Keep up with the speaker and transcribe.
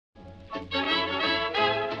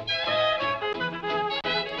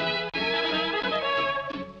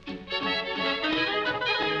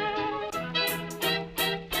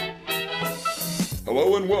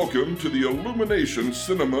Hello and welcome to the Illumination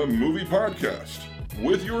Cinema Movie Podcast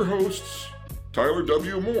with your hosts, Tyler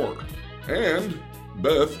W. Moore and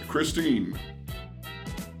Beth Christine.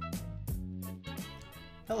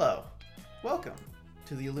 Hello. Welcome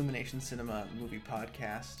to the Illumination Cinema Movie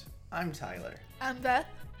Podcast. I'm Tyler. I'm Beth.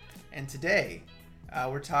 And today,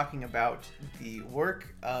 we're talking about the work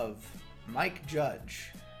of Mike Judge.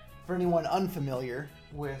 For anyone unfamiliar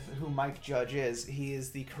with who Mike Judge is, he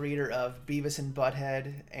is the creator of Beavis and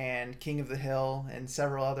Butthead and King of the Hill and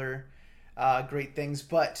several other great things.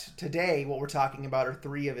 But today, what we're talking about are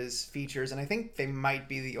three of his features, and I think they might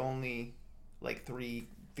be the only three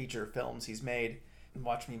feature films he's made.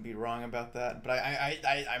 Watch me be wrong about that, but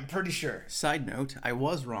I'm pretty sure. Side note, I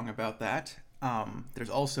was wrong about that.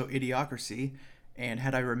 There's also Idiocracy, and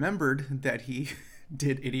had I remembered that he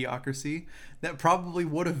did Idiocracy, that probably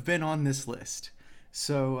would have been on this list.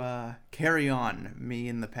 So carry on, me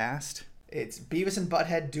in the past. It's Beavis and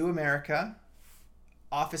Butthead Do America,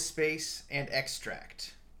 Office Space, and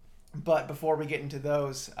Extract. But before we get into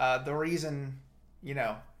those, the reason,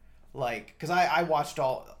 because I watched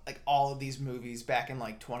all of these movies back in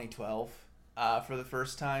 2012 for the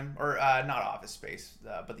first time, or not Office Space,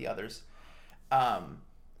 but the others.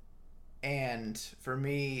 And for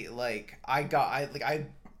me, I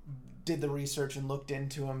did the research and looked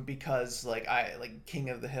into them because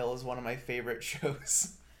King of the Hill is one of my favorite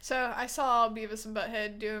shows. So I saw Beavis and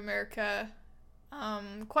Butthead Do America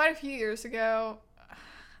quite a few years ago.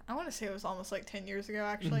 I want to say it was almost 10 years ago,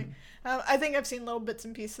 actually. Mm-hmm. I think I've seen little bits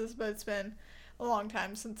and pieces, but it's been a long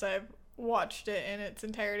time since I've watched it in its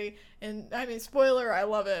entirety. And, I mean, spoiler, I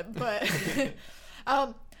love it, but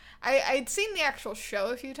I'd seen the actual show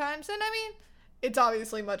a few times, and, I mean, it's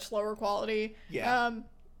obviously much lower quality. Yeah.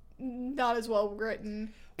 Not as well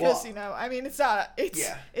written, because, it's not,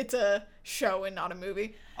 it's a show and not a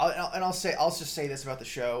movie. I'll just say this about the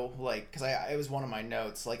show, because it was one of my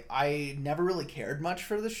notes. I never really cared much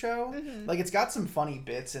for the show. Mm-hmm. It's got some funny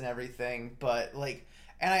bits and everything, but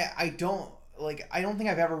and I don't think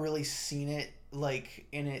I've ever really seen it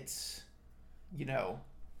in its,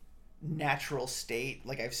 natural state.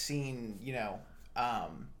 I've seen,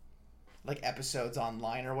 episodes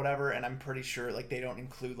online or whatever, and I'm pretty sure they don't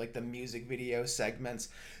include the music video segments.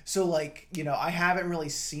 So I haven't really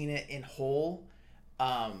seen it in whole.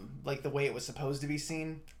 The way it was supposed to be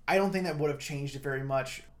seen. I don't think that would have changed it very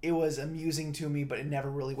much. It was amusing to me, but it never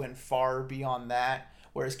really went far beyond that.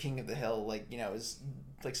 Whereas King of the Hill, is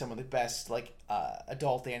some of the best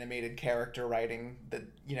adult animated character writing that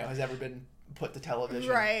has ever been put to television.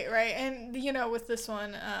 Right. And with this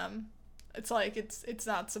one, it's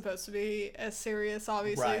not supposed to be as serious,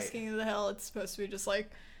 obviously, as King of the Hill. It's supposed to be just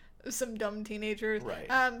some dumb teenagers.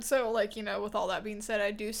 Right. So with all that being said,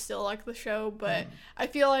 I do still like the show, but I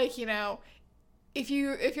feel if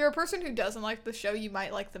you're a person who doesn't like the show, you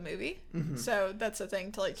might like the movie. Mm-hmm. So that's the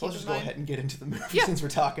thing to keep in mind. Let's just go ahead and get into the movie since we're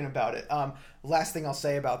talking about it. Last thing I'll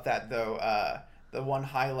say about that though, the one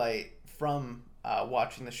highlight from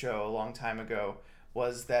watching the show a long time ago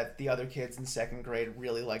was that the other kids in second grade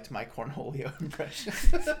really liked my Cornholio impression.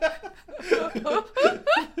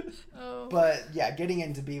 Oh. But yeah, getting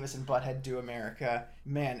into Beavis and Butthead Do America,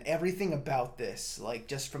 man, everything about this,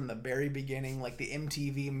 just from the very beginning, the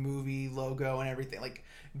MTV movie logo and everything,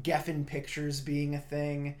 Geffen Pictures being a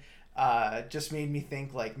thing, just made me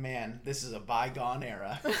think, man, this is a bygone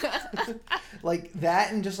era.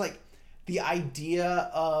 That, and just the idea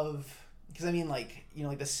of, because I mean,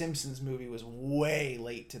 the Simpsons movie was way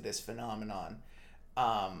late to this phenomenon.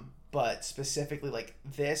 But specifically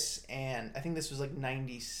this, and I think this was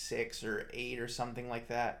 96 or 8 or something like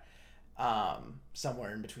that.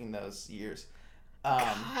 Somewhere in between those years.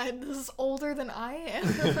 God, this is older than I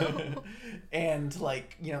am. And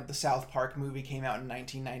the South Park movie came out in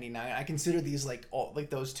 1999. I consider these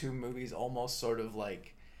those two movies almost sort of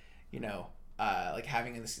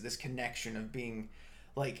having this connection of being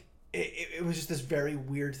it was just this very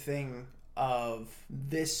weird thing of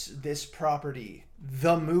this property,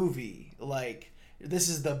 the movie, this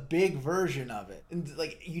is the big version of it, and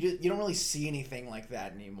you don't really see anything like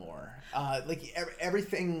that anymore.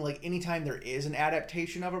 Everything, anytime there is an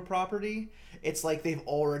adaptation of a property, it's they've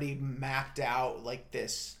already mapped out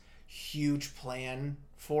this huge plan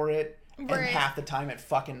for it, right. And half the time it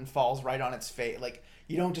fucking falls right on its face.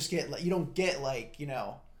 You don't just get the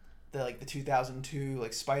 2002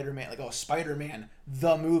 Spider-Man, Spider-Man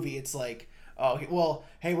the movie. It's oh well,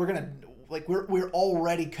 hey, we're gonna like we're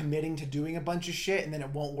already committing to doing a bunch of shit, and then it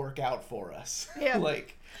won't work out for us. Yeah.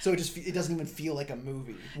 Like, so it doesn't even feel like a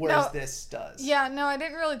movie, whereas this does. Yeah, no, I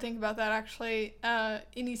didn't really think about that actually.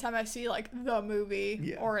 Anytime I see like the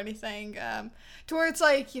movie or anything, to where it's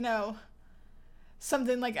like, you know,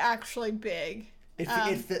 something like actually big.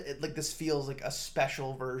 It like this feels like a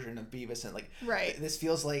special version of Beavis and like right. This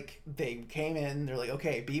feels like they came in, they're like,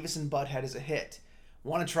 okay, Beavis and Butthead is a hit.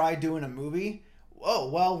 Want to try doing a movie?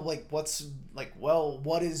 Oh well, like what is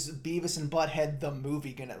Beavis and Butthead the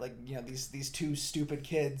movie gonna, like, you know, these two stupid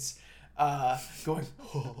kids going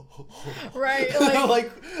right,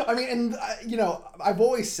 like I mean, and you know, I've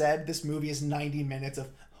always said this movie is 90 minutes of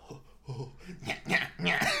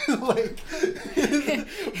like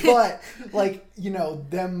but like, you know,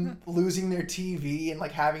 them losing their TV and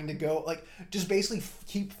like having to go like just basically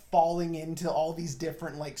keep falling into all these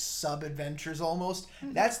different like sub adventures almost.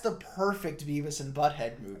 That's the perfect Beavis and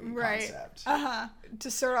Butthead movie concept.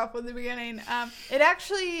 To start off with the beginning,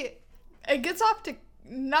 it gets off to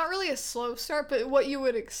not really a slow start, but what you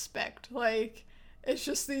would expect. Like, it's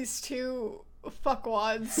just these two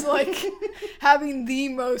fuckwads like having the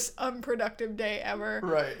most unproductive day ever.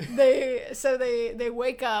 Right. They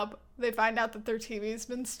wake up, they find out that their TV's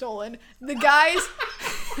been stolen. The guys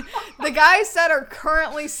that are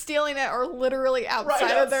currently stealing it are literally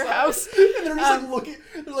outside of their house. And they're just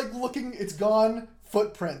looking, it's gone.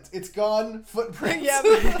 Footprint. It's gone. Footprint.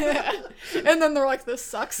 Yeah. And then they're like, this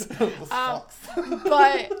sucks. But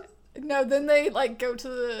no, then they like go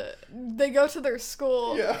to their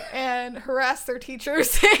school and harass their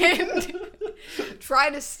teachers and try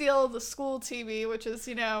to steal the school TV, which is,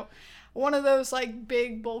 you know, one of those like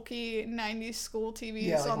big bulky 90s school TVs.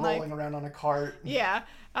 Yeah, like on rolling around on a cart. Yeah.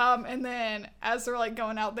 And then as they're like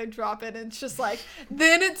going out, they drop it and it's just like,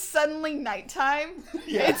 then it's suddenly nighttime.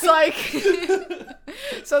 Yeah. It's like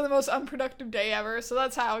so the most unproductive day ever. So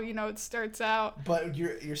that's how, you know, it starts out. But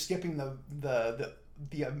you're skipping the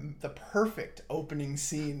perfect opening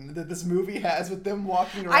scene that this movie has with them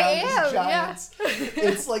walking around these giants. Yeah.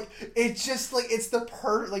 It's the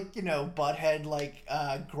like, you know, Butthead like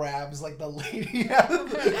grabs like the lady out of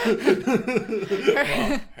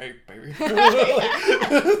hey baby.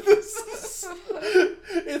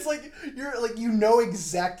 It's like you're like, you know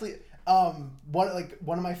exactly. One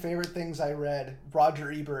of my favorite things I read,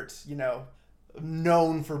 Roger Ebert, you know,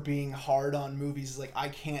 known for being hard on movies, is like, I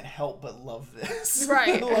can't help but love this.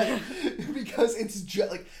 Right. Like, because it's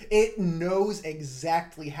just like, it knows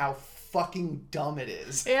exactly how fucking dumb it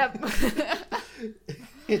is. Yep.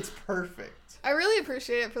 It's perfect. I really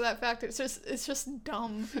appreciate it for that fact. It's just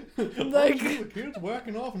dumb. Like, the kids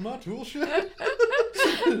whacking off in my tool shed.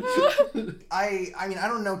 I mean, I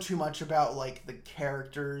don't know too much about like the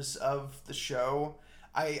characters of the show.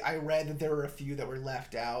 I read that there were a few that were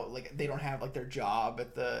left out, like they don't have like their job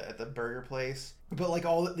at the burger place, but like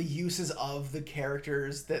all the uses of the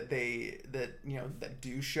characters that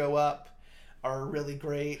do show up are really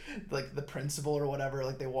great. Like the principal or whatever,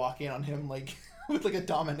 like they walk in on him like with like a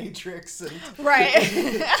dominatrix and right.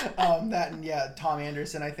 That, and yeah, Tom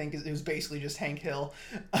Anderson, I think it was basically just Hank Hill.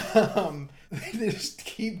 They just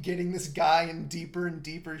keep getting this guy in deeper and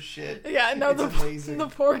deeper shit. Yeah, no, it's amazing. The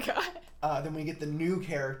poor guy. Then we get the new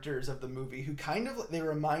characters of the movie who kind of, they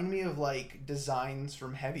remind me of like designs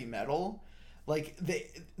from Heavy Metal. Like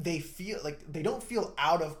they feel like they don't feel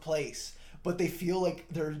out of place, but they feel like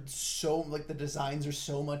they're so, like the designs are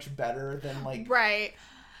so much better than like right.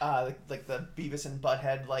 Like the Beavis and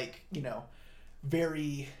Butthead, like, you know,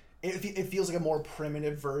 very. It feels like a more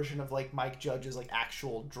primitive version of like Mike Judge's like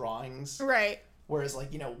actual drawings. Right. Whereas,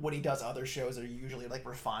 like, you know, when he does other shows are usually, like,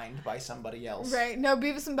 refined by somebody else. Right. No,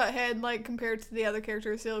 Beavis and Butthead, like, compared to the other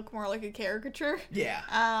characters, they look more like a caricature. Yeah.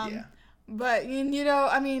 Yeah. But, you know,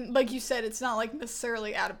 I mean, like you said, it's not, like,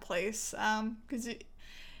 necessarily out of place. Because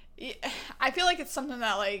I feel like it's something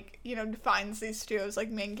that, like, you know, defines these two as, like,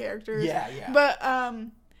 main characters. Yeah, yeah. But,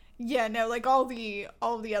 yeah, no, like, all the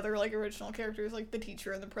other, like, original characters, like the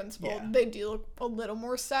teacher and the principal, they do look a little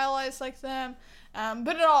more stylized like them.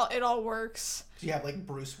 But it all works. So you have like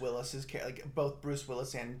Bruce Willis's like both Bruce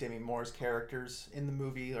Willis and Demi Moore's characters in the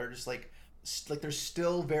movie are just like they're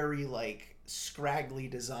still very like scraggly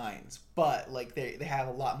designs, but like they have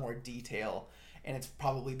a lot more detail, and it's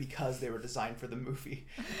probably because they were designed for the movie.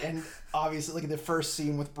 And obviously, like the first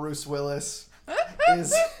scene with Bruce Willis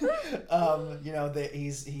is you know, that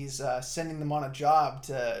he's sending them on a job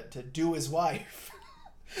to do his wife.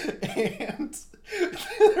 and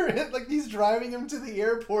like he's driving him to the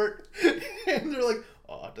airport, and they're like,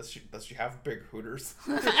 "Oh, does she have big hooters?"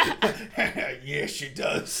 Yeah, she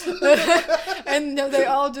does. And they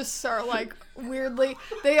all just start like weirdly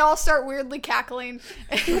cackling.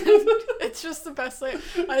 And it's just the best thing.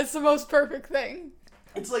 It's the most perfect thing.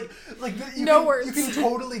 It's like you words. can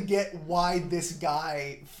totally get why this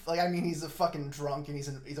guy, like, I mean, he's a fucking drunk and he's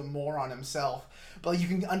a moron himself, but like, you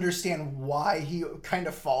can understand why he kind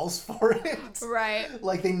of falls for it. Right.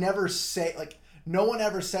 Like, they never say, like, no one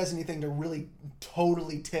ever says anything to really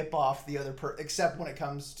totally tip off the other except when it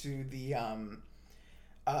comes to the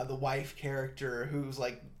wife character, who's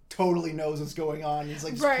like totally knows what's going on. He's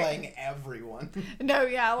like just playing everyone. No,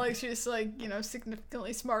 yeah, like she's like,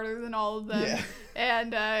 significantly smarter than all of them. Yeah.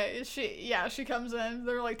 And she comes in,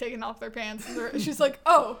 they're like taking off their pants, and she's like,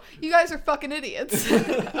 "Oh, you guys are fucking idiots."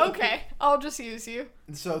 Okay, I'll just use you.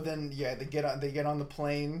 So then, yeah, they get on the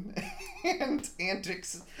plane, and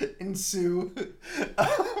antics ensue.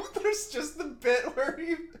 There's just the bit where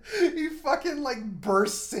he fucking like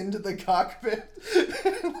bursts into the cockpit,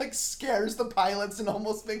 and like scares the pilots and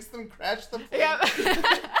almost makes them crash the plane. Yeah.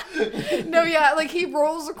 No, yeah, like he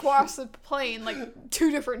rolls across the plane like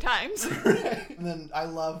 2 different times. Right. And then I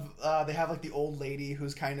love they have like the old lady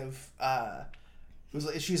who's kind of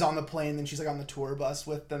she's on the plane, then she's like on the tour bus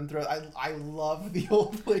with them through. I love the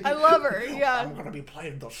old lady. I love her. Yeah. I'm gonna be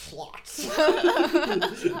playing the slots.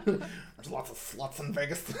 There's lots of slots in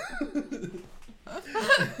Vegas.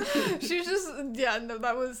 She's just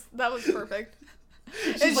that was perfect.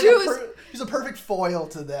 She's a perfect foil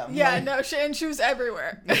to them. Yeah, like, no, she was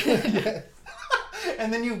everywhere. Yes.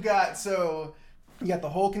 And then you got the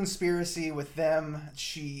whole conspiracy with them.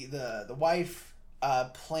 The wife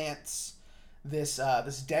plants this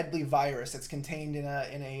deadly virus that's contained in a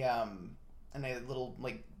little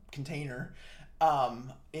like container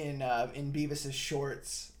in Beavis's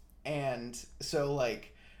shorts, and so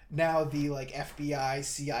like now the like FBI,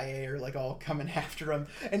 CIA are like all coming after him,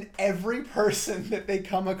 and every person that they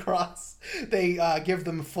come across, they give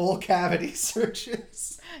them full cavity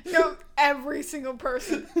searches. No, every single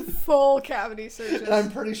person, full cavity searches. And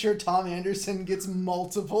I'm pretty sure Tom Anderson gets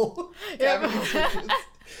multiple cavity searches.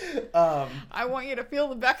 I want you to feel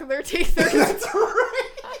the back of their teeth. That's right.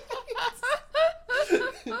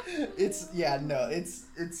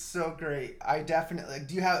 It's so great. I definitely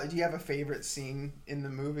do you have a favorite scene in the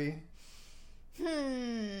movie?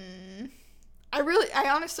 I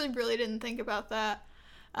honestly really didn't think about that.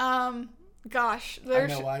 Gosh, I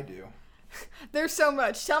know I do. There's so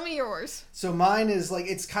much. Tell me yours. So mine is like,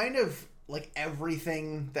 it's kind of like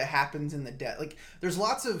everything that happens in the death. Like there's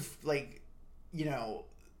lots of like,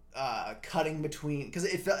 cutting between, because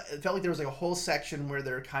it felt like there was like a whole section where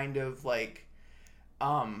they're kind of like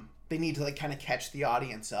they need to like kind of catch the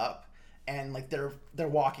audience up, and like they're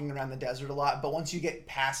walking around the desert a lot, but once you get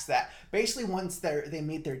past that, basically once they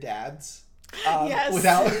meet their dads, yes.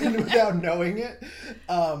 without knowing it,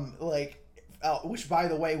 which by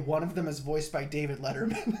the way, one of them is voiced by David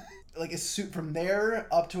Letterman. Like it's from there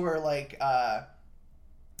up to where like I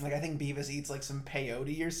think Beavis eats like some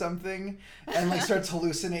peyote or something, and like starts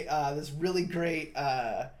hallucinate this really great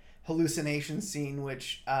hallucination scene,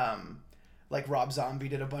 which like Rob Zombie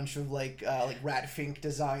did a bunch of like Rat Fink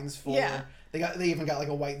designs for. Yeah. They even got like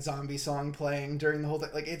a White Zombie song playing during the whole thing.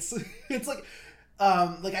 Like it's like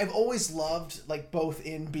I've always loved, like, both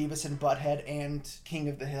in Beavis and Butthead and King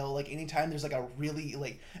of the Hill, like anytime there's like a really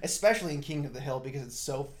like, especially in King of the Hill because it's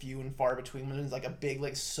so few and far between when there's like a big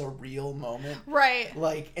like surreal moment, right?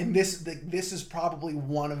 Like, and this is probably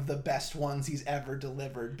one of the best ones he's ever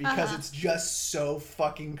delivered because it's just so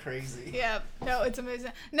fucking crazy. Yeah, no, it's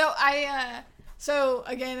amazing. No, so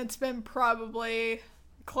again, it's been probably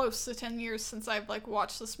close to 10 years since I've like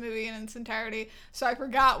watched this movie in its entirety, so I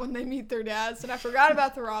forgot when they meet their dads, and I forgot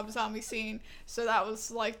about the Rob Zombie scene, so that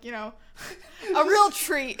was like, a real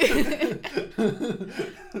treat. They're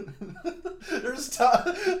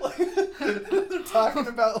talking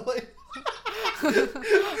about like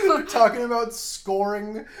they're talking about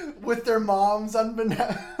scoring with their moms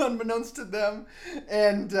unbeknownst to them,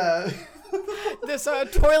 and this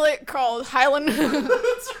toilet called Highland. That's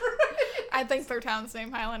right. I think their town's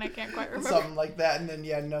named Highland. I can't quite remember. Something like that, and then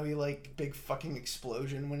he like big fucking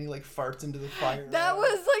explosion when he like farts into the fire. That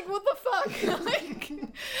was like, what the fuck? Like,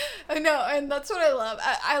 I know, and that's what I love.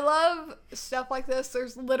 I love stuff like this.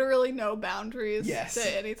 There's literally no boundaries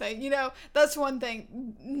to anything. That's one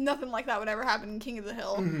thing. Nothing like that would ever happen in King of the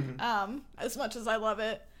Hill. Mm-hmm. As much as I love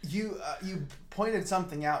it. You pointed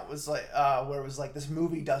something out, was like where it was like, this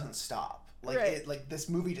movie doesn't stop. Like Right. like this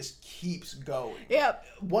movie just keeps going. Yep.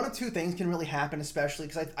 One of two things can really happen, especially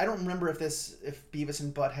because I don't remember if Beavis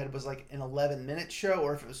and Butthead was like an 11-minute show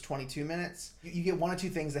or if it was 22 minutes. You get one of two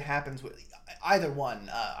things that happens with either one,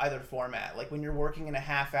 either format. Like when you're working in a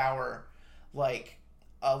half hour, like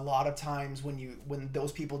a lot of times when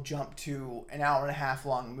those people jump to an hour and a half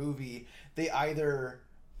long movie, they either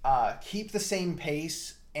keep the same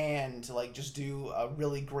pace and like just do a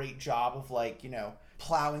really great job of like, you know,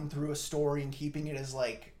 plowing through a story and keeping it as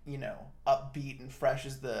like, you know, upbeat and fresh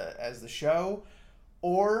as the show,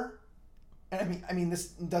 or, and I mean this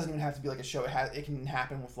doesn't even have to be like a show. It can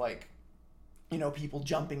happen with like, you know, people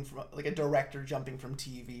jumping from like a director jumping from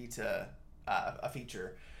TV to a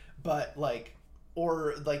feature, but like,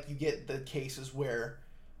 or like you get the cases where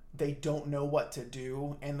they don't know what to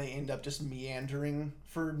do and they end up just meandering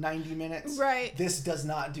for 90 minutes. Right. This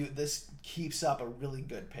keeps up a really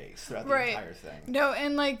good pace throughout the entire thing. No,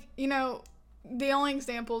 and like, you know, the only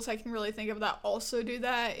examples I can really think of that also do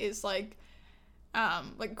that is like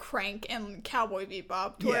Crank and Cowboy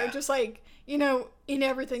Bebop, where just like, you know, in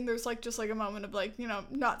everything there's like just like a moment of like, you know,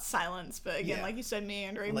 not silence, but again, like you said,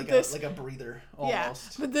 meandering. Like a breather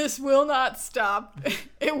almost. Yeah, but this will not stop.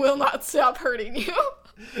 It will not stop hurting you.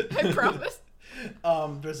 I promise.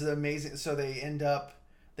 There's an amazing. So they end up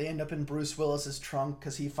in Bruce Willis's trunk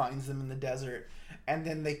because he finds them in the desert, and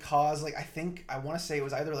then they cause like I want to say it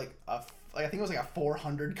was either like I think it was like a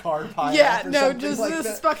 400 car pileup. Yeah, or no, something just like this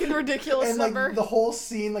that. fucking ridiculous and number. like the whole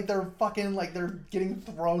scene, like they're fucking like they're getting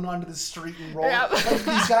thrown onto the street and rolling. Yep. Like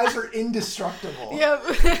these guys are indestructible.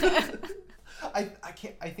 Yep. I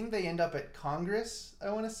think they end up at Congress,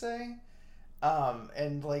 I want to say,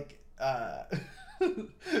 and like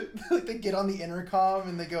like they get on the intercom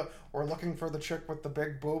and they go, "We're looking for the chick with the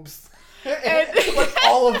big boobs." And like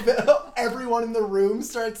everyone in the room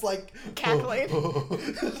starts like cackling.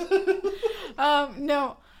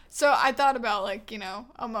 No. So I thought about like, you know,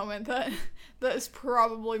 a moment that is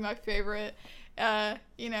probably my favorite.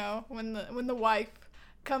 You know, when the wife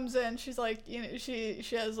comes in, she's like, you know, she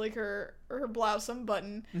has like her blouse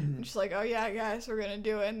unbuttoned, and she's like, "Oh yeah, guys, we're gonna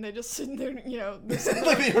do it," and they just sit there, you know,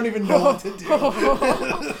 like they don't even know what to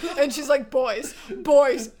do. And she's like, boys,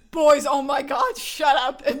 oh my god, shut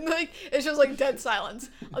up. And like it's just like dead silence.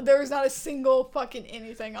 There's not a single fucking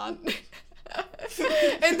anything on.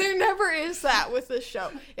 And there never is that with this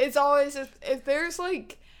show. It's always if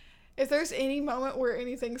there's any moment where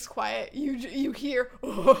anything's quiet, you hear.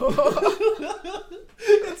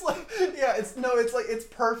 It's like it's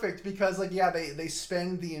perfect because like they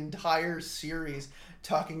spend the entire series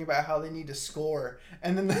talking about how they need to score,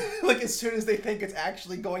 and then like as soon as they think it's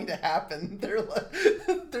actually going to happen,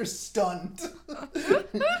 they're stunned.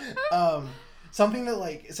 Something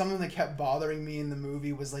that kept bothering me in the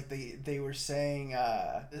movie was like they were saying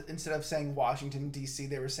instead of saying Washington D.C.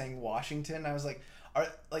 they were saying Washington. I was like,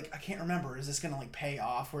 I can't remember. Is this gonna like pay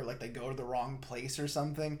off where like they go to the wrong place or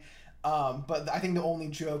something? But I think the only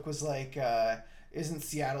joke was like, isn't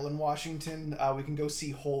Seattle in Washington? We can go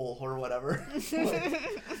see Hole or whatever.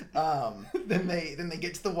 Then they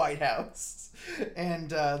get to the White House, and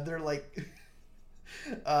they're like,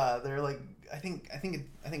 I think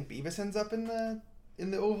Beavis ends up in the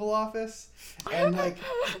Oval Office, and like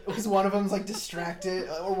because one of them's like distracted,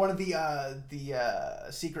 or one of the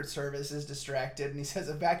Secret Service is distracted, and he says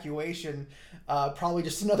evacuation, probably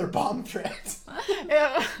just another bomb threat.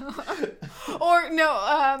 Yeah. Or no,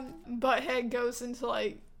 Butthead goes into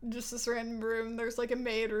like just this random room. There's like a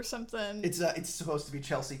maid or something. It's supposed to be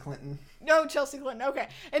Chelsea Clinton. No, Chelsea Clinton. Okay,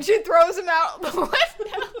 and she throws him out the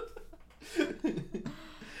window.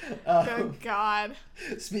 Good God.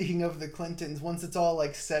 Speaking of the Clintons, once it's all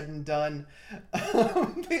like said and done,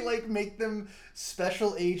 they like make them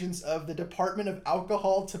special agents of the Department of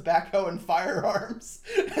Alcohol, Tobacco, and Firearms,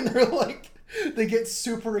 and they're like, they get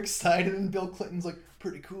super excited, and Bill Clinton's like,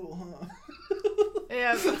 pretty cool, huh?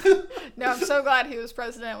 Yeah. No, I'm so glad he was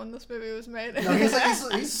president when this movie was made. No,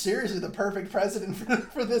 he's seriously the perfect president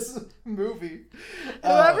for this movie.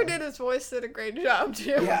 Whoever did his voice did a great job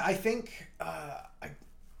too. Yeah, I think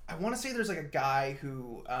I want to say there's like a guy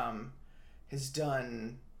who has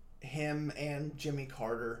done him and Jimmy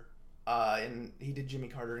Carter, and he did Jimmy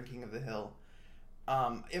Carter in King of the Hill.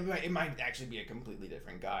 It might actually be a completely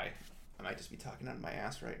different guy. I might just be talking out of my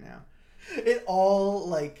ass right now. It all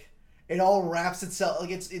wraps itself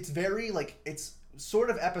like it's very like it's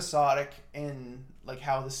sort of episodic in like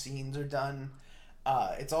how the scenes are done.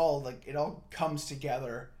 It's all like it all comes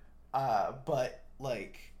together, but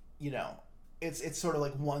like, you know, it's sort of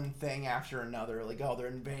like one thing after another. Like, oh, they're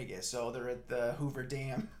in Vegas, oh, they're at the Hoover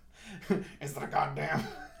Dam, Is that a goddamn?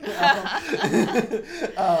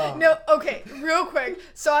 No, okay, real quick.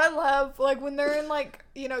 So I love, like, when they're in, like,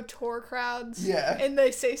 you know, tour crowds. Yeah. And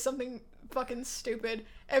they say something fucking stupid.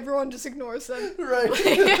 Everyone just ignores them. Right.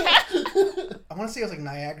 I want to say it was like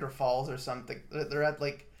Niagara Falls or something. They're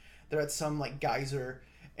at some like geyser.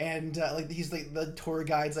 And like he's like the tour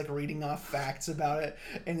guide's like reading off facts about it,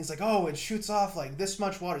 and it's like, oh, it shoots off like this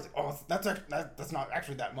much water. It's like, oh, that's not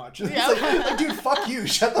actually that much. And Yeah. It's like, dude, fuck you,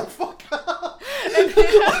 shut the fuck up.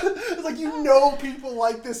 It's like, you know, people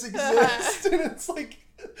like this exist, and it's like,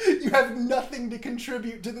 you have nothing to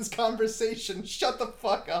contribute to this conversation. Shut the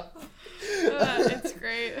fuck up. It's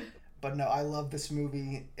great. But no, I love this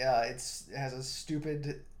movie. It has a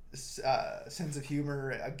stupid sense of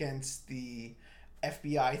humor against the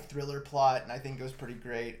FBI thriller plot, and I think it was pretty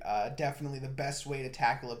great. Definitely the best way to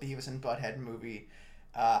tackle a Beavis and Butthead movie.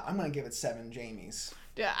 I'm gonna give it 7 Jamies.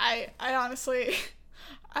 Yeah, I honestly,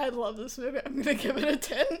 I love this movie. I'm gonna give it a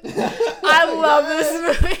 10. I love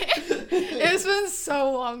this movie. It's been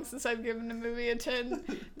so long since I've given a movie a 10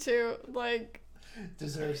 to, like...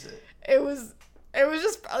 Deserves it. It was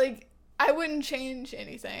just, like, I wouldn't change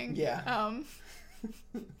anything. Yeah.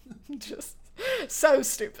 Just so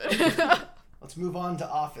stupid. Let's move on to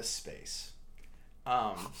Office Space.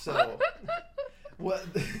 So what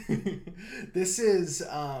this is,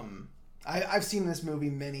 I've seen this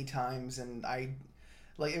movie many times, and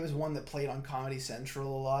it was one that played on Comedy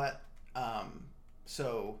Central a lot.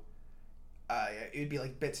 So it'd be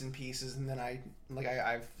like bits and pieces, and then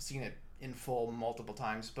I've seen it in full multiple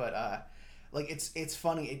times, but like it's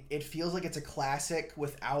funny. It feels like it's a classic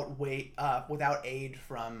without aid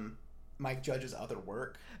from Mike Judge's other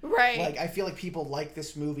work. Right. Like, I feel like people like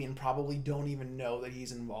this movie and probably don't even know that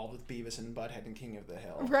he's involved with Beavis and Butthead and King of the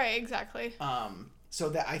Hill. Right, exactly. So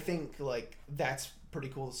that, I think, like, that's pretty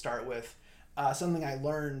cool to start with. Something I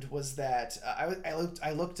learned was that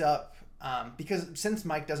I looked up, because since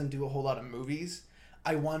Mike doesn't do a whole lot of movies,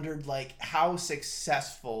 I wondered, like, how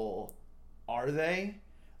successful are they?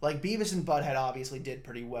 Like, Beavis and Butthead obviously did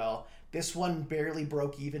pretty well. This one barely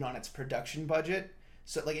broke even on its production budget.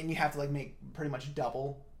 So, like, and you have to, like, make pretty much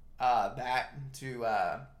double that to,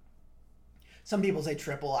 some people say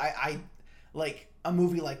triple. I like, a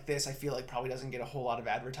movie like this, I feel like probably doesn't get a whole lot of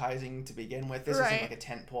advertising to begin with. This isn't, like, a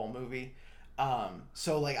tentpole movie.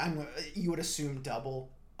 So, like, you would assume double.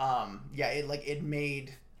 Yeah, it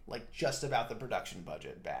made, like, just about the production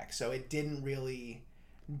budget back. So it didn't really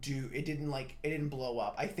it didn't blow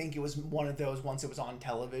up. I think it was one of those, once it was on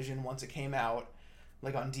television, once it came out,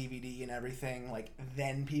 like, on DVD and everything, like,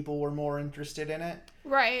 then people were more interested in it.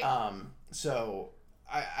 Right. So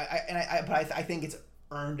I think it's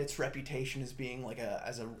earned its reputation as being like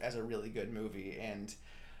as a really good movie, and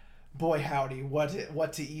boy howdy,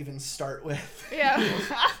 what to even start with. Yeah.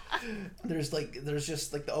 There's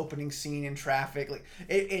just like the opening scene in traffic, like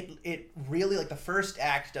it really, like, the first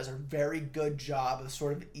act does a very good job of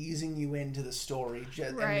sort of easing you into the story,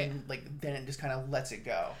 right. And then it just kind of lets it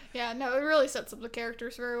go. Yeah, no, it really sets up the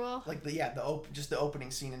characters very well. Like the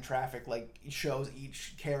opening scene in traffic, like, shows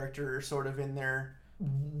each character sort of in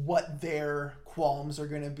what their qualms are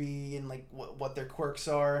going to be, and, like, what their quirks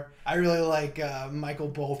are. I really like Michael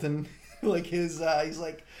Bolton. Like, he's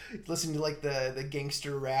like listening to, like, the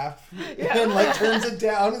gangster rap, Yeah. and, like, turns it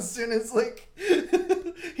down as soon as, like,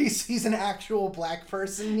 he's an actual black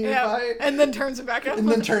person nearby. Yeah, and then turns it back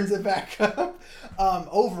up.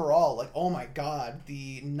 Overall, like, oh my god,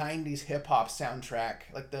 the 90s hip-hop soundtrack,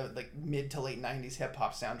 like the mid to late 90s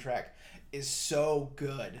hip-hop soundtrack is so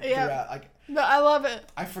good. Yeah. Throughout. Like, No, I love it.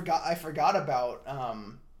 I forgot about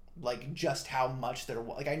like, just how much there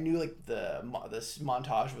was. Like, I knew, like, this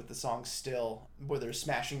montage with the song Still, where they're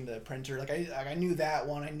smashing the printer. Like, I knew that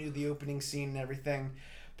one. I knew the opening scene and everything.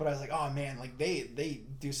 But I was like, oh man, like, they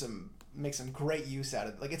make some great use out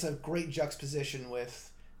of it. Like, it's a great juxtaposition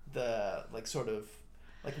with the, like, sort of,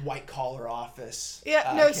 like, white collar office.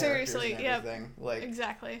 Yeah, no, seriously. Yeah. Like,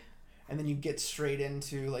 exactly. And then you get straight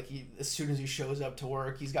into, like, as soon as he shows up to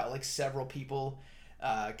work, he's got, like, several people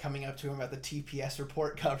coming up to him about the TPS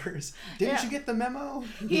report covers. Didn't you get the memo?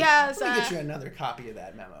 He has. Let me get you another copy of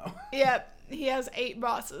that memo. Yep, he has 8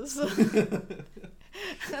 bosses, and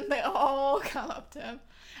they all come up to him.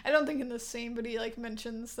 I don't think in this scene, but he, like,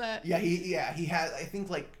 mentions that. Yeah, he has, I think,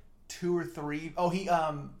 like, 2 or 3. Oh, he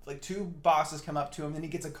like 2 bosses come up to him, then he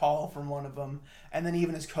gets a call from one of them, and then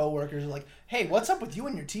even his coworkers are like, "Hey, what's up with you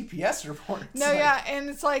and your TPS reports?" No, like, yeah, and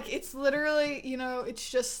it's like, it's literally, you know, it's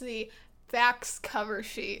just the fax cover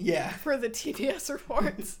sheet. Yeah. For the TPS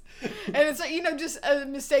reports, and it's like, you know, just a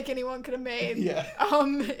mistake anyone could have made. Yeah.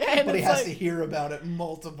 And but he it's has like, to hear about it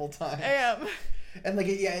multiple times. And like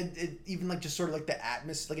it even like just sort of like the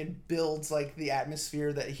atmosphere, like it builds like the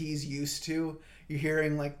atmosphere that he's used to. You're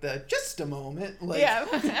hearing like the just a moment, like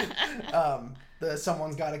the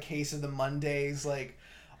someone's got a case of the Mondays, like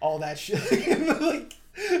all that shit. Like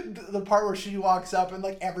the part where she walks up and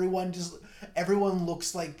like everyone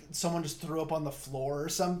looks like someone just threw up on the floor or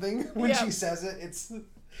something when she says it.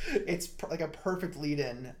 It's like a perfect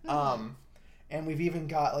lead-in. And we've even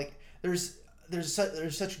got like there's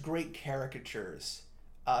such great caricatures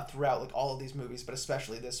throughout like all of these movies, but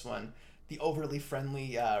especially this one. The overly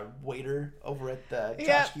friendly waiter over at the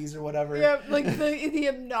Tchotchkes or whatever. Yeah, like the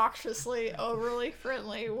obnoxiously overly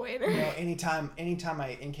friendly waiter. You know, anytime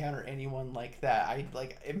I encounter anyone like that,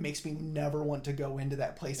 it makes me never want to go into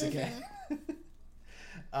that place again.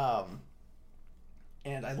 And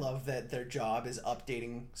I love that their job is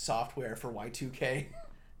updating software for Y2K.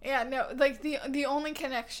 Yeah, no, like the only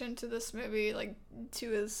connection to this movie, like to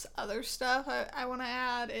his other stuff, I want to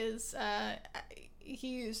add is he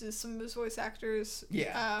uses some of his voice actors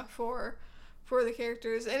for the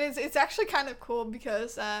characters, and it's actually kind of cool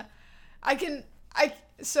because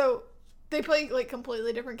so they play like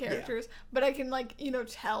completely different characters, but I can like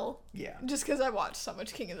tell just because I watched so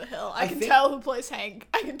much King of the Hill, I can tell who plays Hank,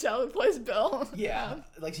 I can tell who plays Bill.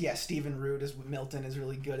 Stephen Root as Milton is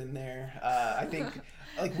really good in there. I think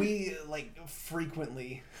like we like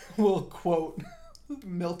frequently will quote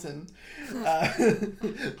Milton. My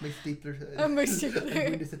stapler. My stapler. I'm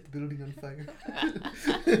going to set the building on fire.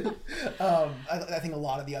 I think a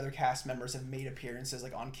lot of the other cast members have made appearances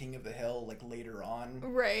like on King of the Hill like later on,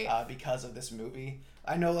 right? Because of this movie.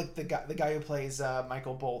 I know like the guy who plays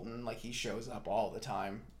Michael Bolton, like he shows up all the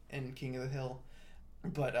time in King of the Hill,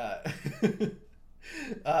 but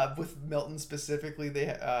with Milton specifically,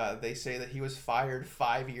 they say that he was fired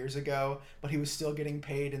 5 years ago, but he was still getting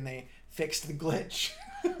paid, and they fixed the glitch.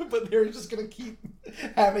 But they're just gonna keep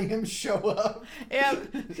having him show up. Yeah,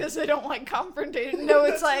 because they don't like confrontation. No,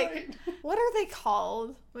 it's like, right. What are they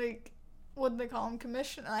called? Like, what do they call them?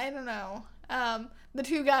 Commission? I don't know. The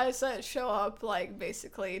two guys that show up, like,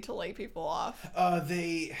 basically to lay people off.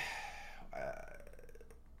 I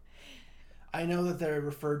know that they're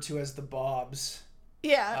referred to as the Bobs.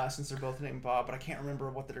 Yeah. Since they're both named Bob, but I can't remember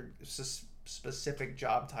what their specific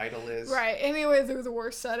job title is. Right. Anyway, they're the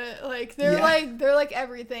worst at it. Like they're like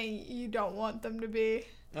everything you don't want them to be.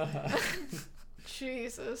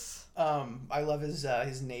 Jesus. I love his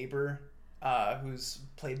neighbor, who's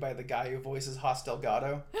played by the guy who voices Hoss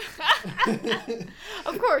Delgado.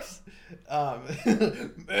 Of course.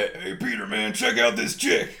 Hey Peter, man, check out this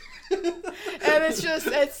chick. And it's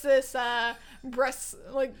this breast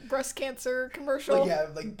cancer commercial.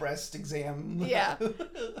 Like breast exam. Yeah.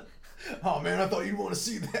 Oh man, I thought you'd want to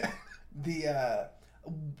see that.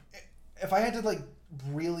 If I had to like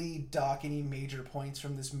really dock any major points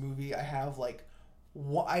from this movie, I have like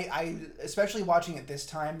I especially watching it this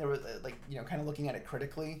time, there was like kind of looking at it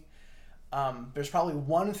critically. There's probably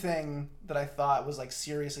one thing that I thought was like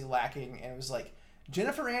seriously lacking, and it was like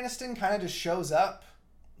Jennifer Aniston kind of just shows up.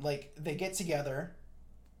 Like they get together,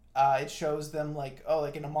 it shows them like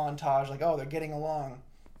in a montage, like they're getting along,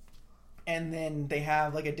 and then they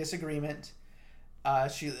have like a disagreement.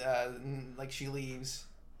 She leaves,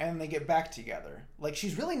 and they get back together. Like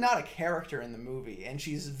she's really not a character in the movie, and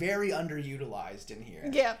she's very underutilized in here.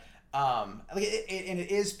 Yeah.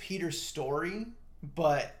 It is Peter's story,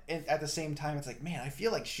 but at the same time, it's like, man, I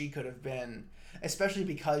feel like she could have been, especially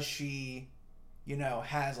because she,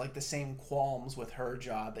 has like the same qualms with her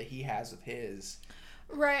job that he has with his.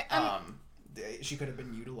 Right. She could have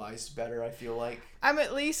been utilized better, I feel like. I'm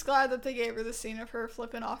at least glad that they gave her the scene of her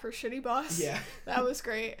flipping off her shitty boss. Yeah. That was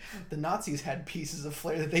great. The Nazis had pieces of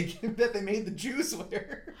flair that they made the Jews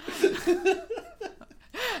wear.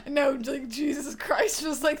 No, like Jesus Christ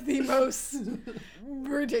was like the most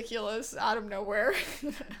ridiculous out of nowhere.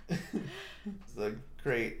 It's a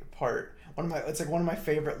great part. It's like one of my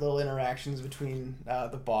favorite little interactions between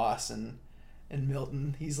the boss and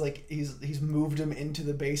Milton. He's like he's moved him into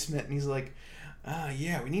the basement, and he's like,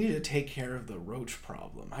 yeah, we need you to take care of the roach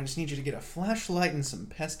problem. I just need you to get a flashlight and some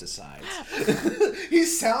pesticides. He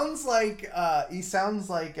sounds like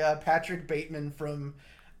Patrick Bateman from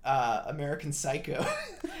American Psycho.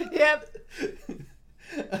 Yep.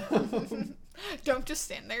 Don't just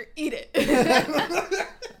stand there, eat it.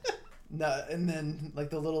 No, and then like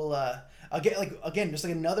the little again just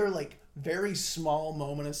like another like very small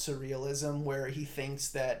moment of surrealism where he thinks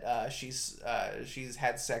that she's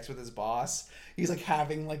had sex with his boss. He's like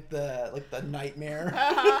having like the nightmare.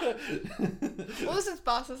 What was his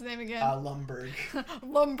boss's name again? Lumberg.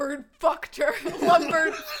 Lumberg fucked her.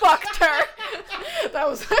 Lumberg fucked her. That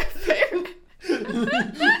was my favorite.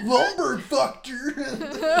 Lumber fucked her.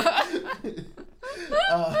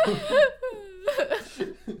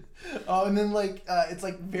 And then like it's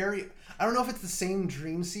like very. I don't know if it's the same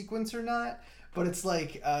dream sequence or not, but it's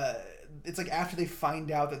like after they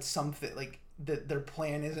find out that something like that their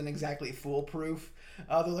plan isn't exactly foolproof.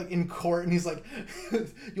 They're like in court, and he's like,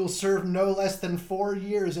 "You'll serve no less than 4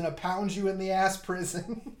 years in a pound you in the ass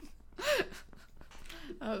prison."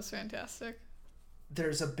 That was fantastic.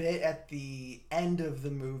 There's a bit at the end of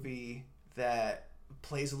the movie that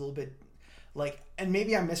plays a little bit like, and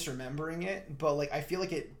maybe I'm misremembering it, but like I feel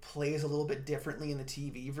like it plays a little bit differently in the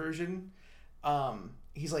TV version.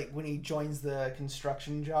 He's like, when he joins the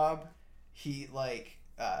construction job, he like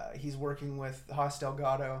he's working with Haas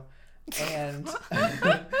Delgado, and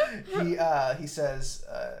he says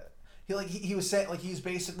he was saying, like, he's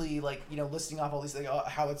basically like, you know, listing off all these things,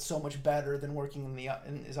 how it's so much better than working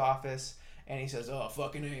in his office, and he says, "Oh,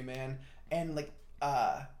 fucking A, man," and like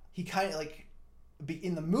he kind of like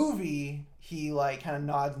in the movie he like kind of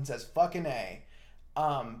nods and says "fucking A,"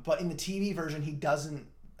 but in the TV version he doesn't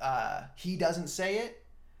say it,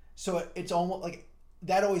 so it's almost like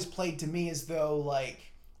that always played to me as though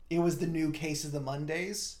like it was the new Case of the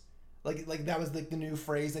Mondays, like that was like the new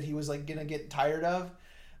phrase that he was like gonna get tired of,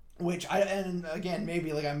 which and again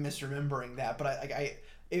maybe like I'm misremembering that, but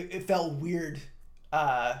it felt weird,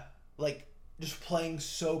 like just playing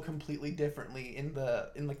so completely differently in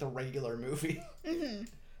like the regular movie. Mm-hmm.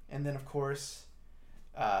 And then of course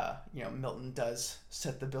you know, Milton does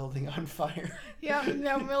set the building on fire. Yeah,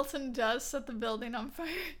 no, Milton does set the building on fire.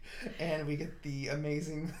 And we get the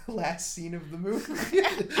amazing last scene of the movie.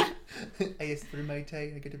 I asked for a Mai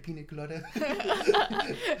Tai, I get a pina colada.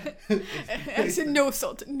 I said no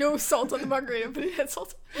salt on the margarita, but it had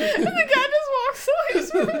salt. And the guy just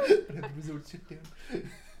walks away. But have the resort sit down.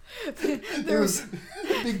 There's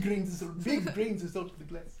big grains of salt in the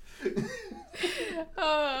glass.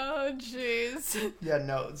 Oh jeez. Yeah,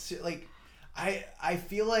 no, it's like I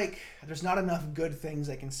feel like there's not enough good things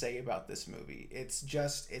I can say about this movie. It's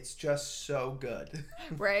just so good.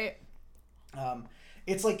 Right.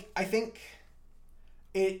 It's like, I think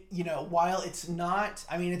it, you know, while it's not,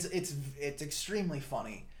 I mean, it's extremely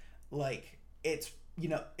funny. Like, it's, you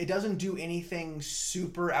know, it doesn't do anything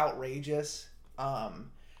super outrageous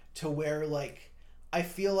to where like I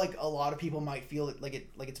feel like a lot of people might feel it like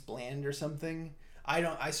it's bland or something.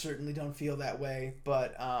 I certainly don't feel that way,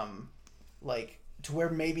 but like to where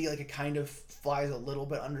maybe like it kind of flies a little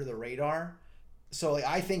bit under the radar. So like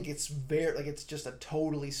I think it's very like it's just a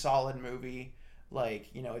totally solid movie.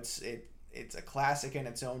 Like, you know, it's a classic in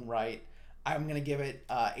its own right. I'm gonna give it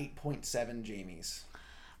 8.7 Jamies.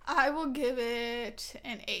 I will give it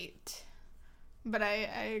an 8, but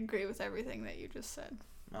I agree with everything that you just said.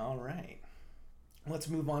 All right. Let's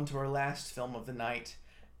move on to our last film of the night,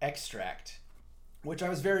 Extract, which I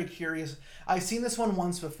was very curious. I've seen this one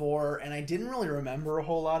once before, and I didn't really remember a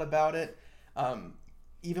whole lot about it.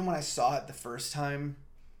 Even when I saw it the first time,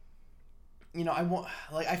 you know,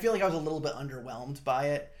 I feel like I was a little bit underwhelmed by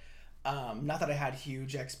it. Not that I had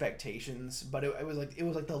huge expectations, but it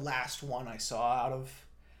was like the last one I saw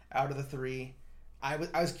out of the three. I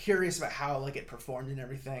was curious about how like it performed and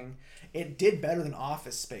everything. It did better than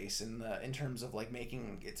Office Space in terms of like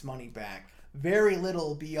making its money back. Very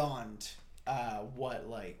little beyond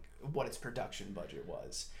what its production budget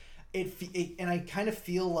was. And I kind of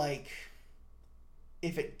feel like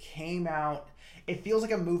if it came out, it feels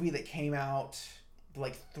like a movie that came out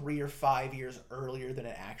like 3 or 5 years earlier than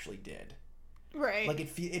it actually did. Right. Like it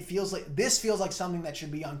feels like this feels like something that should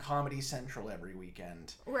be on Comedy Central every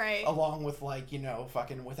weekend. Right. Along with like, you know,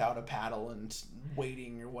 fucking Without a Paddle and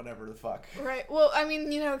Waiting or whatever the fuck. Right. Well, I mean,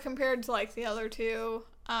 you know, compared to like the other two,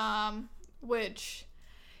 which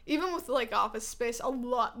even with like Office Space, a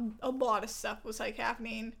lot of stuff was like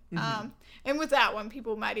happening. Mm-hmm. And with that one,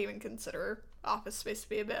 people might even consider Office Space to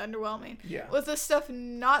be a bit underwhelming. Yeah. With this stuff,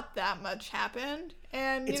 not that much happened,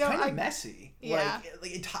 and it's kind of messy. Yeah.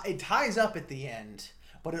 Like it ties up at the end,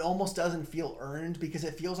 but it almost doesn't feel earned because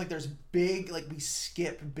it feels like there's we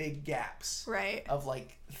skip big gaps. Right. Of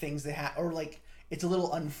like things that happen, or like it's a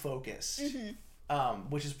little unfocused. Mm-hmm.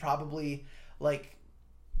 Which is probably like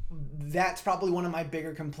that's probably one of my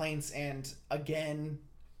bigger complaints. And again,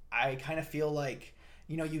 I kind of feel like,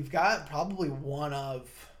 you know, you've got probably one of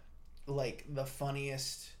like the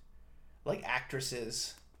funniest like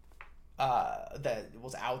actresses that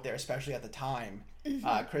was out there, especially at the time.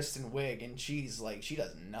 Mm-hmm. Kristen Wiig, and she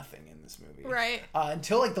does nothing in this movie, right?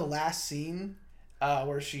 Until like the last scene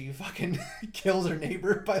where she fucking kills her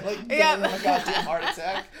neighbor by like giving him a goddamn heart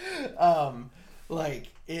attack. Like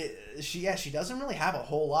she doesn't really have a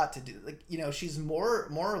whole lot to do. Like, you know, she's more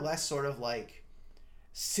or less sort of like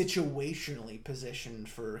situationally positioned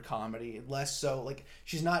for comedy, less so like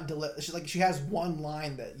she's not she has one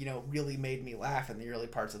line that, you know, really made me laugh in the early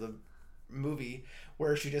parts of the movie,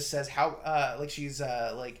 where she just says how like she's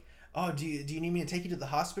like, oh, do you need me to take you to the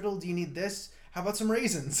hospital? Do you need this? How about some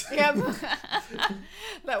raisins? Yep.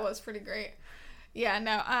 That was pretty great. Yeah,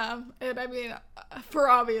 no, and I mean, for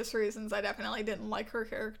obvious reasons, I definitely didn't like her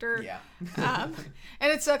character. Yeah.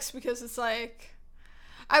 And it sucks because it's like,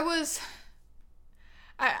 I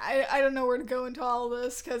don't know where to go into all of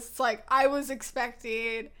this, because it's like, I was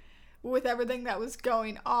expecting, with everything that was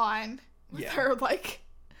going on with her, like,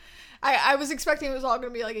 I was expecting it was all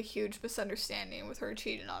going to be like a huge misunderstanding with her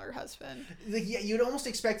cheating on her husband. Like, yeah, you'd almost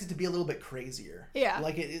expect it to be a little bit crazier. Yeah.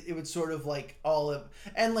 Like it would sort of like all of,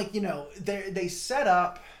 and like, you know, they set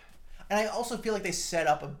up, and I also feel like they set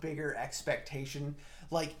up a bigger expectation,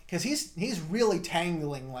 like, because he's really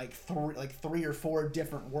tangling like three or four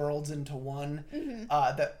different worlds into one,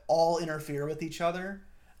 that all interfere with each other,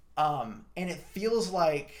 and it feels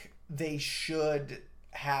like they should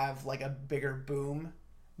have like a bigger boom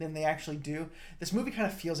than they actually do. This movie kind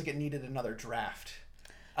of feels like it needed another draft,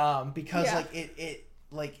 because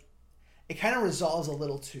like it kind of resolves a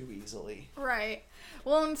little too easily. Right.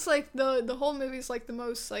 Well, and it's like the whole movie's like the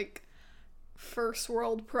most like first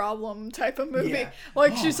world problem type of movie. Yeah.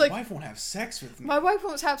 Like, oh, she's my like, wife won't have sex with me. my wife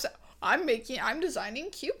won't have sex. I'm designing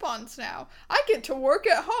coupons now. I get to work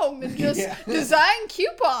at home and just design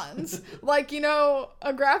coupons like, you know,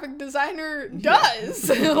 a graphic designer does.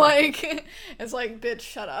 Like, it's like, bitch,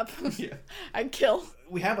 shut up. Yeah. I'd kill.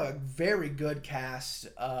 We have a very good cast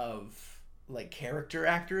of like character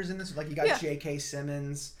actors in this. Like, you got J.K.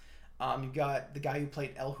 Simmons. You got the guy who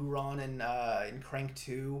played El Huron in Crank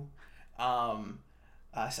 2.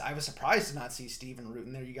 So I was surprised to not see Stephen Root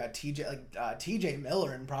in there. You got T.J.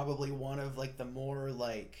 Miller, and probably one of like the more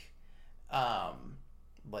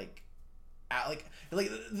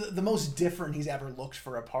the most different he's ever looked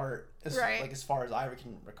for a part, as far as I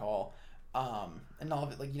can recall. And all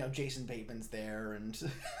of it, like, you know, Jason Bateman's there, and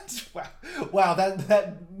wow,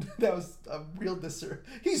 that was a real disservice.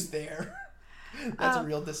 He's there. That's a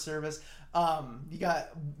real disservice. You got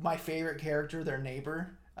my favorite character, their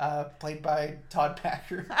neighbor. Played by Todd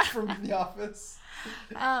Packer from The Office.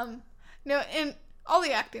 No, and all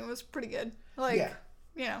the acting was pretty good. Like,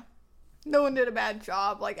 you know, no one did a bad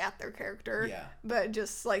job, like, at their character. Yeah. But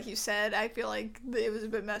just like you said, I feel like it was a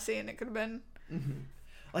bit messy, and it could have been. Mm-hmm.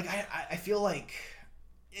 Like, I feel like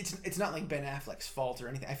it's not like Ben Affleck's fault or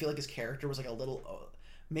anything. I feel like his character was like a little,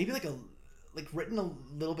 maybe like written a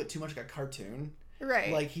little bit too much like a cartoon.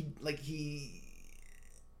 Right.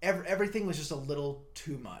 Everything was just a little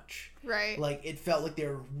too much. Right. Like, it felt like they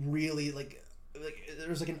were really like there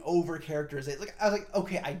was like an over characterization. Like, I was like,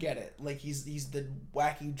 okay, I get it. Like, he's the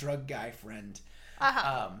wacky drug guy friend.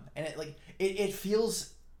 And it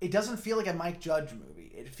feels, it doesn't feel like a Mike Judge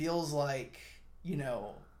movie. It feels like, you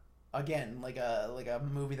know, again, like a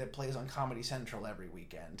movie that plays on Comedy Central every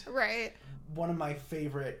weekend. Right. One of my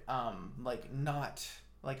favorite like not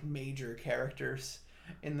like major characters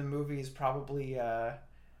in the movie is probably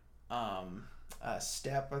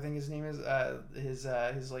Step, I think his name is,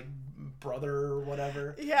 his like brother or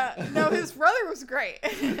whatever. Yeah, no, his brother was great.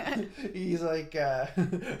 He's like,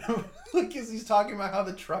 like, he's talking about how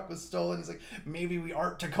the truck was stolen. He's like, maybe we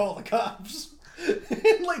aren't to call the cops.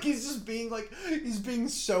 And like, he's just being like, he's being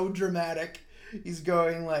so dramatic. He's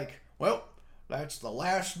going like, well, that's the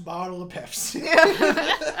last bottle of Pepsi.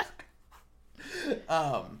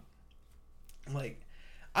 Like,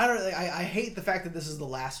 I don't really, I hate the fact that this is the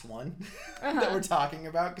last one that we're talking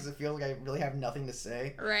about, because it feels like I really have nothing to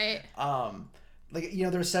say. Right. Like, you know,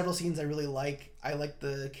 there are several scenes I really like. I like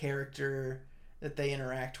the character that they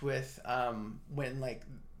interact with, when like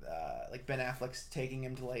Ben Affleck's taking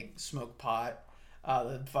him to like smoke pot.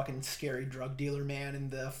 The fucking scary drug dealer man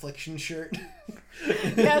in the Affliction shirt.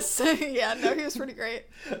 Yes, yeah, no, he was pretty great.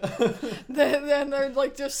 Then they're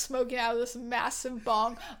like just smoking out of this massive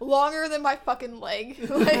bong, longer than my fucking leg.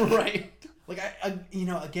 Like, right. Like, I, you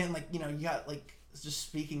know, again, like, you know, you got like, just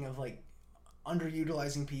speaking of like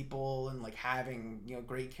underutilizing people and like having, you know,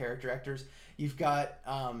 great character actors. You've got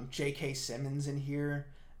J.K. Simmons in here,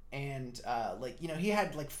 and like, you know, he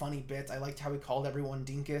had like funny bits. I liked how he called everyone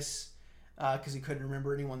Dinkus. Because he couldn't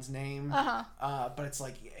remember anyone's name. But it's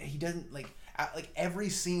like, he doesn't, like every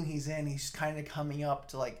scene he's in, he's kind of coming up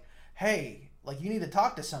to like, hey, like, you need to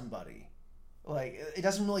talk to somebody. Like, it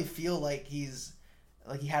doesn't really feel like he's,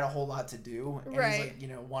 like, he had a whole lot to do. And he's like, you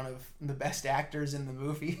know, one of the best actors in the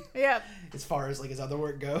movie. Yeah. As far as like his other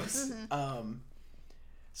work goes.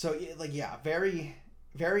 So like yeah, very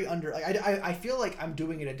very under. Like I feel like I'm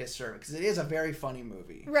doing it a disservice because it is a very funny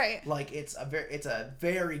movie. Right. Like it's a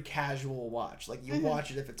very casual watch. Like you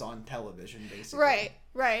watch it if it's on television, basically. Right.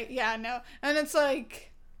 Right. Yeah. No. And it's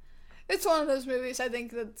like, it's one of those movies I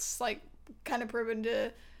think that's like kind of proven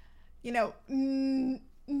to, you know,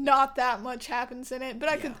 not that much happens in it, but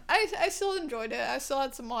I still enjoyed it. I still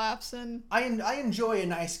had some laughs, and I enjoy a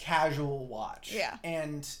nice casual watch. Yeah.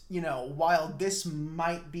 And you know, while this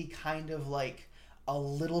might be kind of like a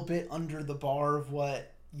little bit under the bar of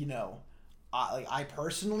what, you know, I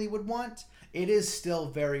personally would want, it is still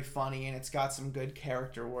very funny, and it's got some good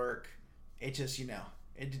character work. It just, you know,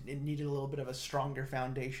 it needed a little bit of a stronger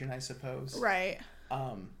foundation, I suppose. right.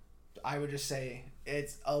 I would just say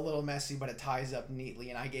it's a little messy, but it ties up neatly,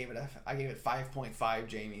 and I gave it 5.5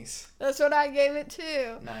 Jamies. That's what I gave it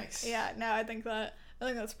too. Nice. Yeah. No, I think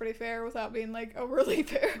that's pretty fair without being like overly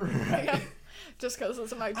fair. Right. You know? Just because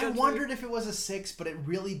it's my judgment. I wondered if it was a 6, but it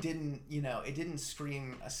really didn't. You know, it didn't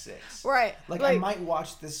scream a 6. Right. Like I might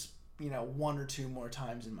watch this, you know, 1 or 2 more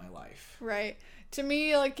times in my life. Right. To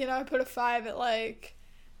me, like, you know, I put a 5 at like,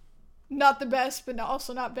 not the best, but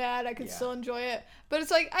also not bad. I could still enjoy it. But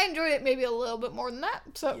it's like, I enjoyed it maybe a little bit more than that.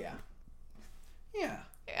 So Yeah. Yeah.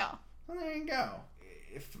 Yeah. Well, there you go.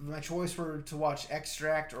 If my choice were to watch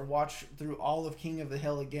Extract or watch through all of King of the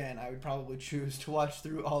Hill again, I would probably choose to watch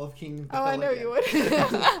through all of King of the Hill I know again. you would.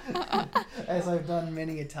 As I've done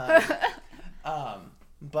many a time.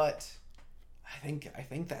 But I think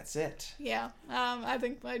that's it. Yeah. I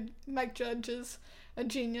think Mike Judge is a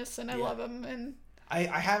genius, and I love him. And I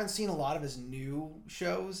haven't seen a lot of his new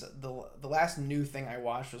shows. The last new thing I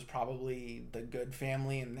watched was probably The Good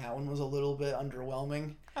Family, and that one was a little bit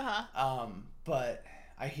underwhelming. But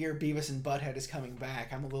I hear Beavis and Butthead is coming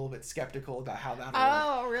back. I'm a little bit skeptical about how that'll work.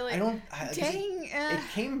 Oh, really? Dang. It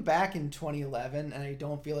came back in 2011, and I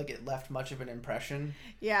don't feel like it left much of an impression.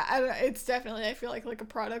 Yeah, it's definitely, I feel like a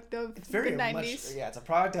product of It's very the 90s. much, yeah, it's a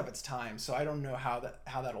product of its time. So I don't know how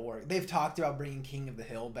that'll work. They've talked about bringing King of the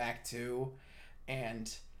Hill back too,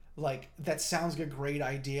 and like that sounds like a great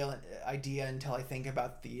idea until I think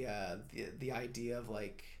about the idea of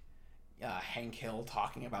like Hank Hill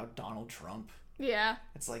talking about Donald Trump. Yeah.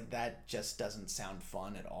 It's like that just doesn't sound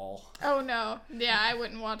fun at all. Oh no. Yeah, I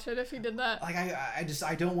wouldn't watch it if he did that. Like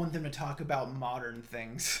I don't want them to talk about modern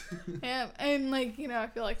things. Yeah, and like, you know, I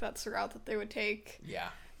feel like that's the route that they would take. Yeah.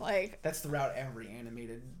 Like, that's the route every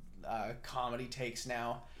animated comedy takes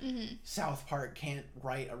now. Mm-hmm. South Park can't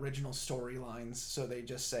write original storylines, so they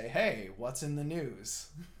just say, "Hey, what's in the news?"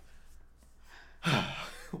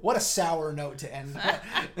 What a sour note to end.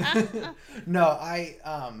 No, I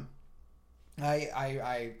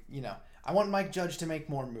you know, I want Mike Judge to make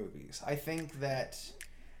more movies. I think that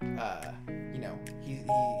you know, he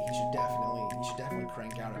should definitely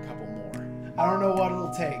crank out a couple more. I don't know what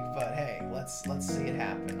it'll take, but hey, let's see it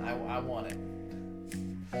happen. I want it.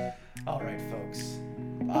 All right, folks.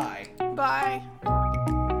 Bye. bye.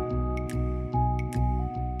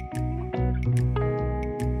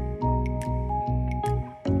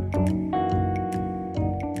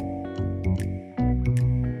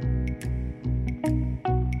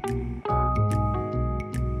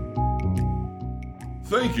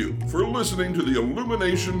 Thank you for listening to the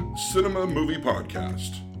Illumination Cinema Movie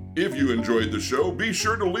Podcast. If you enjoyed the show, be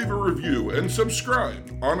sure to leave a review and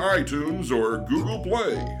subscribe on iTunes or Google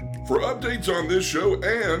Play. For updates on this show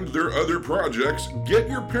and their other projects, get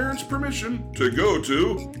your parents' permission to go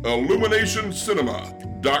to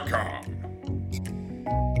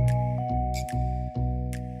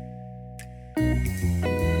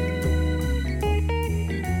illuminationcinema.com.